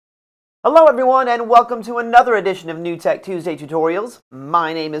Hello everyone and welcome to another edition of NewTek Tuesday Tutorials.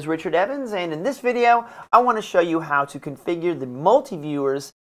 My name is Richard Evans and in this video I want to show you how to configure the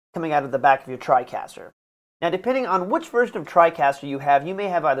multi-viewers coming out of the back of your TriCaster. Now depending on which version of TriCaster you have, you may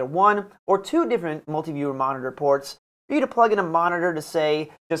have either one or two different multi-viewer monitor ports for you to plug in a monitor to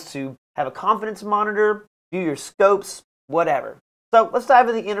say, just to have a confidence monitor, view your scopes, whatever. So let's dive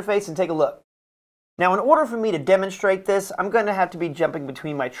into the interface and take a look. Now, in order for me to demonstrate this, I'm going to have to be jumping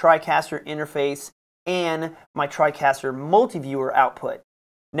between my TriCaster interface and my TriCaster multi-viewer output.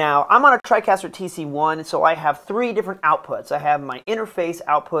 Now, I'm on a TriCaster TC1, so I have three different outputs. I have my interface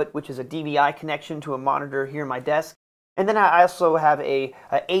output, which is a DVI connection to a monitor here on my desk. And then I also have a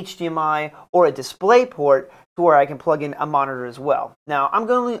HDMI or a display port to where I can plug in a monitor as well. Now, I'm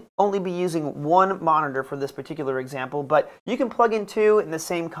going to only be using one monitor for this particular example, but you can plug in two and the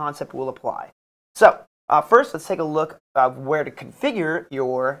same concept will apply. So, first let's take a look at where to configure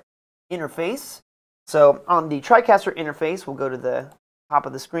your interface. So, on the TriCaster interface, we'll go to the top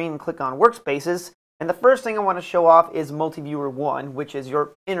of the screen and click on Workspaces. And the first thing I want to show off is Multiviewer One, which is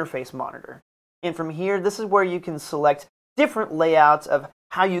your interface monitor. And from here, this is where you can select different layouts of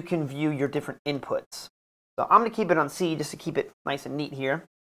how you can view your different inputs. So, I'm going to keep it on C just to keep it nice and neat here.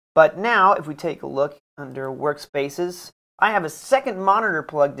 But now, if we take a look under Workspaces, I have a second monitor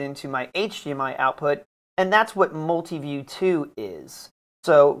plugged into my HDMI output, and that's what Multiview 2 is.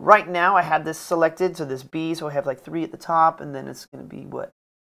 So right now I have this selected, so this B, so I have like 3 at the top, and then it's going to be, what,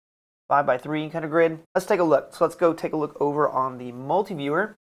 5 by 3 kind of grid? Let's take a look. So let's go take a look over on the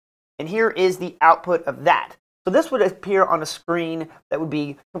Multiviewer, and here is the output of that. So this would appear on a screen that would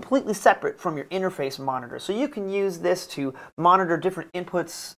be completely separate from your interface monitor. So you can use this to monitor different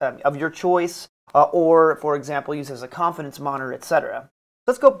inputs of your choice, or, for example, use as a confidence monitor, etc.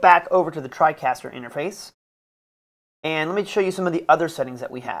 Let's go back over to the TriCaster interface, and let me show you some of the other settings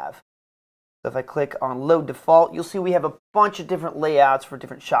that we have. So if I click on Load Default, you'll see we have a bunch of different layouts for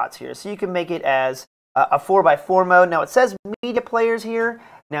different shots here. So you can make it as a 4x4 mode. Now it says media players here.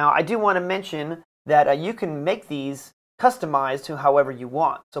 Now I do want to mention that you can make these customized to however you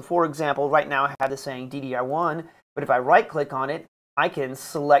want. So for example, right now I have this saying DDR1, but if I right-click on it, I can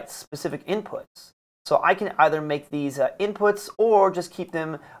select specific inputs. So I can either make these inputs or just keep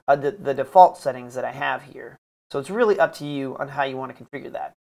them the default settings that I have here. So it's really up to you on how you want to configure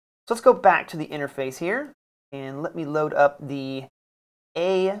that. So let's go back to the interface here and let me load up the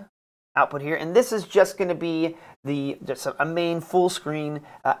A output here. And this is just going to be just a main full screen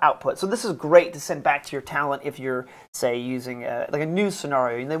output. So this is great to send back to your talent if you're, say, using like a news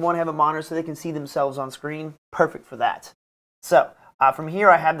scenario and they want to have a monitor so they can see themselves on screen. Perfect for that. So from here,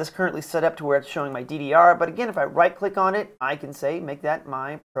 I have this currently set up to where it's showing my DDR, but again, if I right-click on it, I can say, make that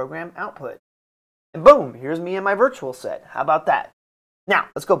my program output. And boom, here's me in my virtual set. How about that? Now,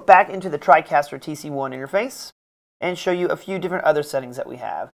 let's go back into the TriCaster TC1 interface and show you a few different other settings that we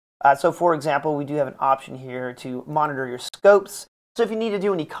have. So for example, we do have an option here to monitor your scopes. So if you need to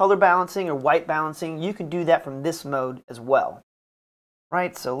do any color balancing or white balancing, you can do that from this mode as well.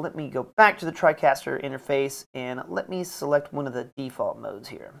 Right, so let me go back to the TriCaster interface and let me select one of the default modes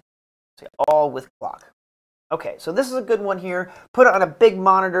here. So all with clock. Okay, so this is a good one here. Put it on a big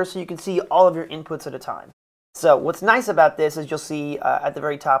monitor so you can see all of your inputs at a time. So what's nice about this is you'll see at the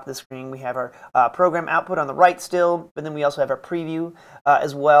very top of the screen we have our program output on the right still, but then we also have our preview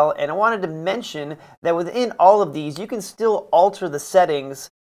as well. And I wanted to mention that within all of these, you can still alter the settings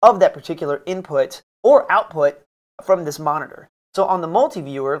of that particular input or output from this monitor. So on the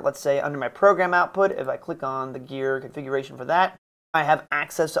multi-viewer, let's say under my program output, if I click on the gear configuration for that, I have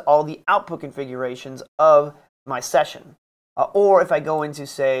access to all the output configurations of my session. Or if I go into,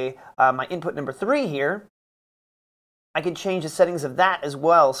 say, my input number 3 here, I can change the settings of that as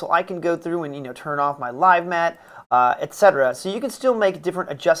well. So I can go through and turn off my live mat, etc. So you can still make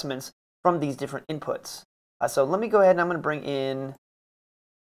different adjustments from these different inputs. So let me go ahead and I'm going to bring in,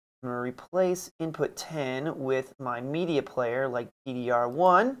 I'm going to replace input 10 with my media player like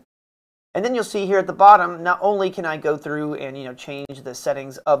DDR1. And then you'll see here at the bottom, not only can I go through and change the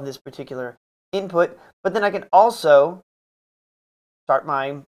settings of this particular input, but then I can also start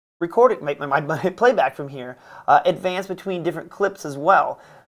my recording, my playback from here, advance between different clips as well.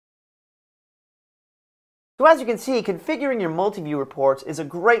 So as you can see, configuring your multi-viewer ports is a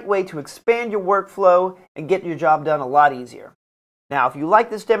great way to expand your workflow and get your job done a lot easier. Now, if you like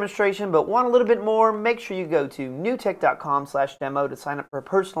this demonstration but want a little bit more, make sure you go to newtek.com/demo to sign up for a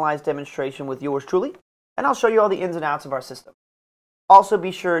personalized demonstration with yours truly, and I'll show you all the ins and outs of our system. Also,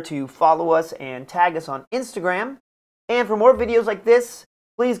 be sure to follow us and tag us on Instagram. And for more videos like this,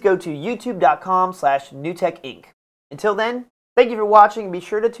 please go to youtube.com/newtekinc. Until then, Thank you for watching, and be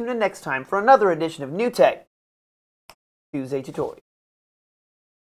sure to tune in next time for another edition of NewTek Tuesday Tutorials.